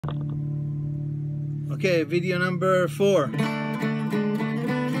Okay, video number 4.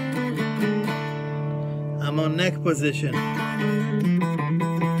 I'm on neck position.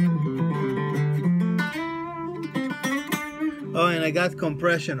 Oh, and I got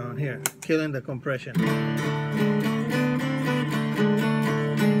compression on here, killing the compression.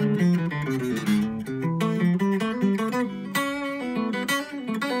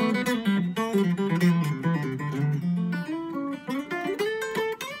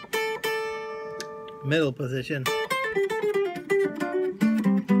 Middle position.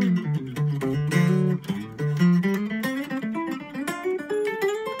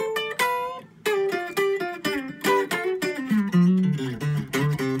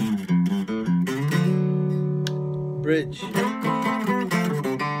 Bridge.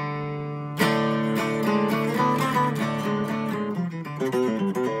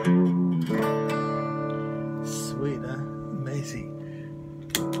 Sweet, huh? Amazing.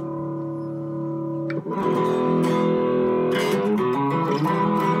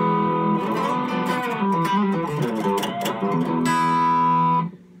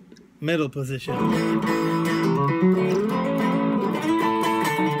 Middle position.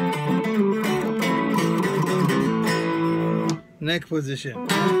 Neck position.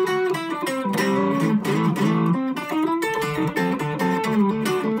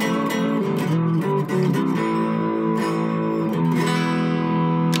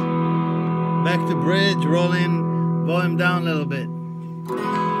 Back to bridge, rolling volume down a little bit.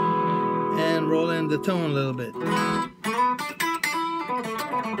 And rolling the tone a little bit.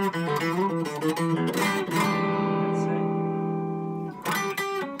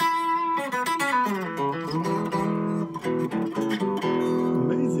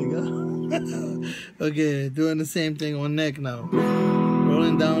 Amazing, huh? Okay, doing the same thing on neck now.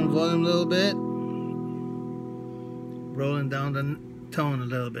 Rolling down volume a little bit. Rolling down the tone a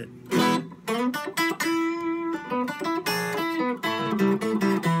little bit.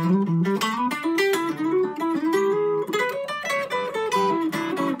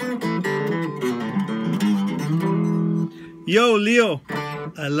 Yo, Leo,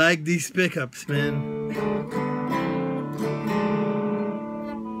 I like these pickups, man.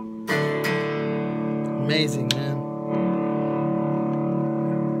 Amazing, man.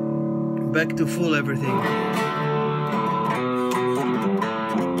 Back to full everything.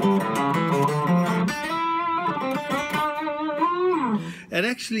 It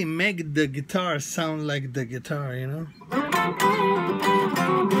actually makes the guitar sound like the guitar, you know?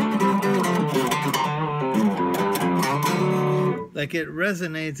 Like it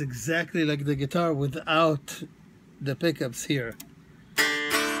resonates exactly like the guitar without the pickups here.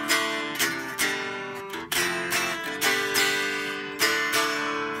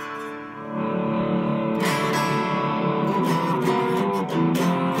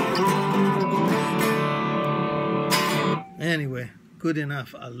 Anyway, good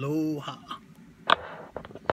enough. Aloha.